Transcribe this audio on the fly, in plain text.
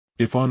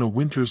If on a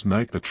Winter's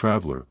Night a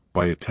Traveler,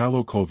 by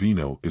Italo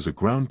Calvino, is a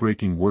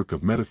groundbreaking work of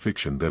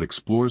metafiction that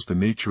explores the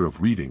nature of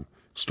reading,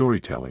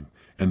 storytelling,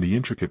 and the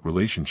intricate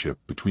relationship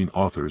between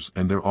authors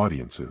and their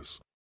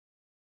audiences.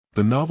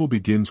 The novel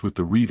begins with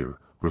the reader,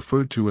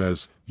 referred to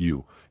as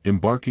you,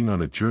 embarking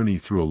on a journey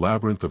through a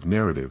labyrinth of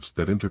narratives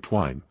that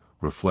intertwine,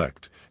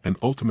 reflect, and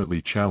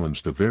ultimately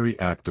challenge the very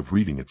act of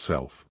reading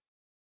itself.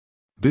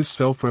 This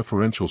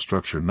self-referential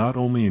structure not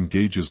only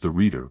engages the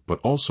reader but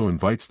also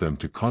invites them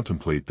to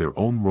contemplate their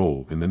own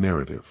role in the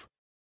narrative.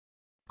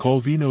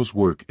 Calvino's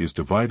work is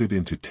divided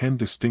into 10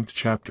 distinct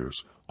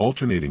chapters,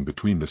 alternating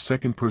between the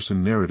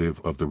second-person narrative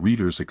of the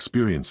reader's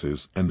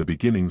experiences and the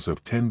beginnings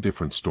of 10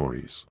 different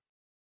stories.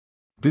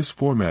 This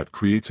format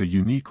creates a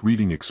unique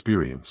reading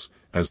experience,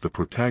 as the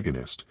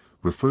protagonist,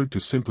 referred to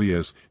simply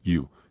as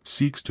you,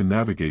 seeks to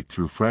navigate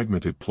through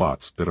fragmented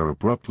plots that are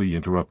abruptly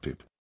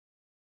interrupted.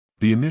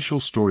 The initial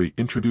story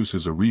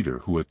introduces a reader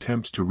who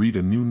attempts to read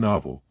a new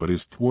novel but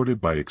is thwarted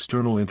by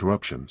external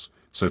interruptions,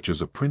 such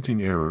as a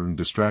printing error and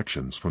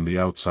distractions from the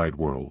outside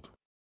world.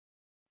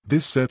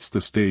 This sets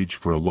the stage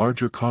for a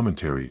larger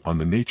commentary on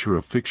the nature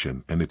of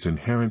fiction and its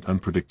inherent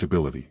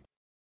unpredictability.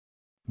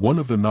 One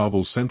of the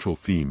novel's central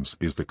themes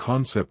is the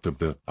concept of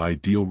the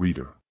ideal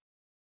reader.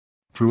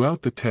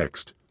 Throughout the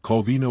text,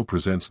 Calvino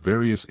presents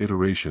various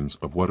iterations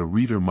of what a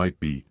reader might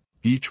be,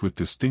 each with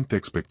distinct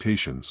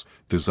expectations,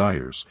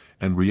 desires,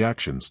 and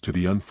reactions to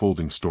the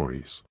unfolding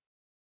stories.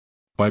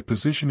 By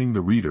positioning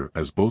the reader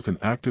as both an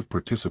active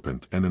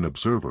participant and an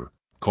observer,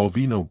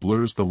 Calvino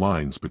blurs the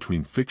lines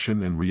between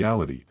fiction and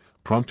reality,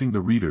 prompting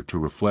the reader to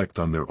reflect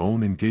on their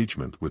own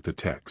engagement with the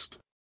text.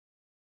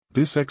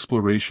 This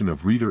exploration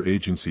of reader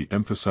agency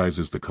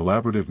emphasizes the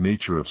collaborative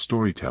nature of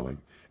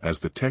storytelling,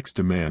 as the text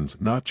demands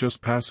not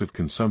just passive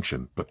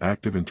consumption but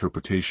active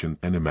interpretation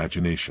and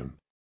imagination.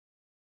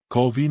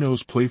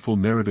 Calvino's playful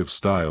narrative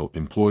style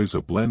employs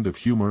a blend of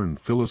humor and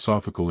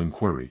philosophical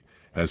inquiry,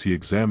 as he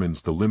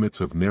examines the limits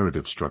of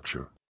narrative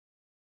structure.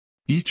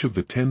 Each of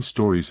the 10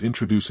 stories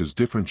introduces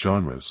different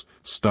genres,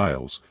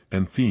 styles,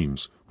 and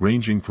themes,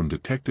 ranging from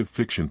detective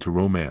fiction to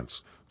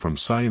romance, from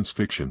science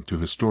fiction to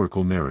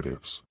historical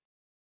narratives.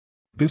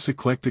 This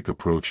eclectic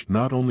approach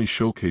not only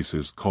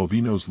showcases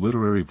Calvino's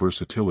literary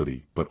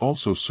versatility but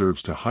also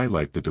serves to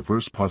highlight the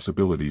diverse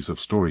possibilities of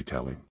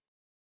storytelling.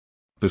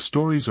 The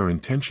stories are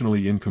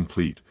intentionally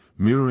incomplete,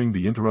 mirroring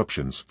the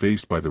interruptions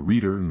faced by the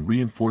reader and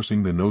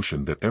reinforcing the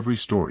notion that every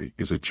story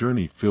is a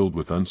journey filled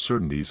with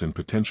uncertainties and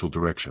potential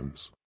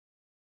directions.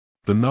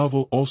 The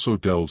novel also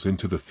delves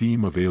into the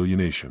theme of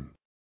alienation.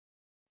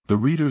 The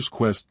reader's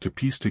quest to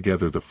piece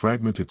together the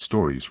fragmented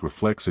stories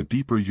reflects a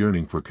deeper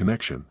yearning for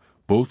connection,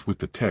 both with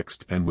the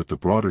text and with the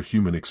broader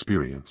human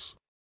experience.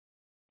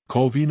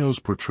 Calvino's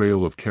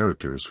portrayal of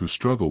characters who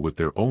struggle with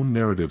their own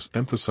narratives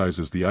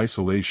emphasizes the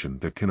isolation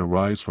that can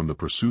arise from the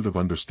pursuit of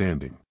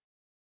understanding.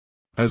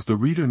 As the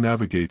reader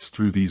navigates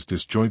through these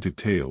disjointed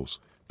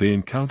tales, they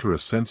encounter a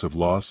sense of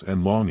loss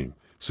and longing,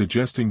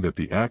 suggesting that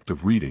the act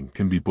of reading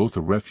can be both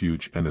a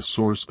refuge and a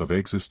source of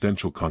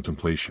existential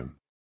contemplation.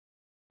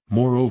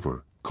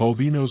 Moreover,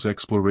 Calvino's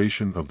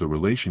exploration of the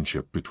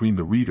relationship between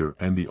the reader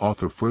and the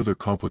author further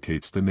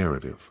complicates the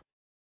narrative.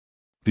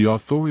 The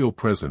authorial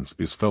presence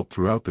is felt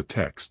throughout the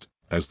text,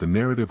 as the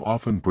narrative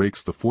often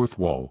breaks the fourth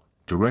wall,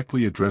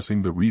 directly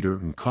addressing the reader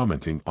and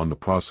commenting on the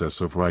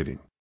process of writing.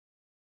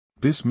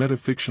 This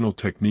metafictional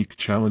technique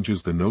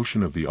challenges the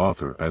notion of the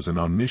author as an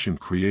omniscient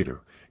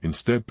creator,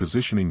 instead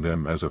positioning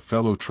them as a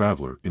fellow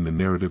traveler in the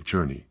narrative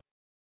journey.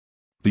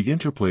 The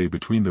interplay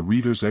between the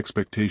reader's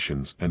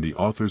expectations and the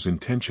author's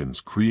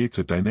intentions creates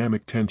a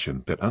dynamic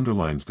tension that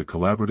underlines the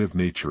collaborative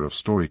nature of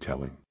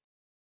storytelling.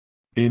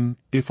 In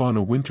If on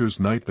a Winter's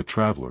Night a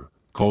Traveler,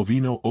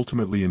 Calvino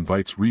ultimately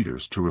invites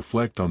readers to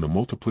reflect on the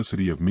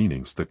multiplicity of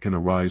meanings that can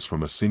arise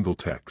from a single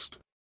text.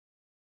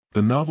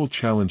 The novel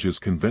challenges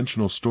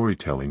conventional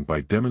storytelling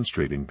by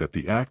demonstrating that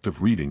the act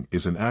of reading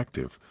is an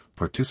active,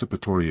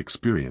 participatory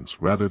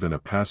experience rather than a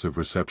passive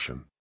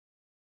reception.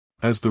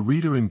 As the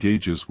reader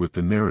engages with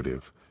the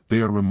narrative,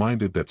 they are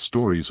reminded that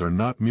stories are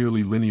not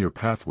merely linear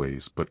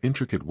pathways but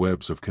intricate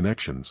webs of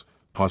connections,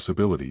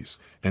 possibilities,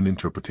 and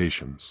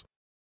interpretations.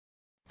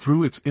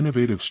 Through its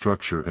innovative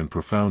structure and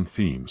profound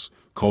themes,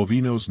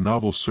 Calvino's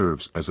novel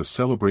serves as a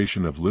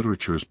celebration of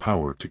literature's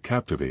power to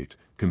captivate,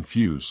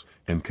 confuse,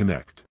 and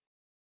connect.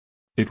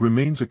 It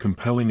remains a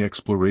compelling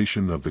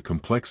exploration of the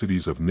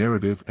complexities of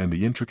narrative and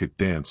the intricate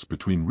dance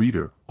between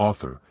reader,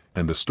 author,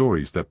 and the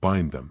stories that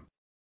bind them.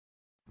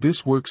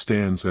 This work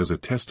stands as a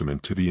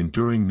testament to the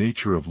enduring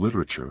nature of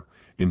literature,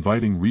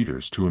 inviting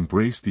readers to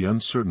embrace the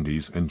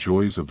uncertainties and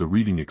joys of the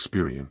reading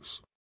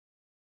experience.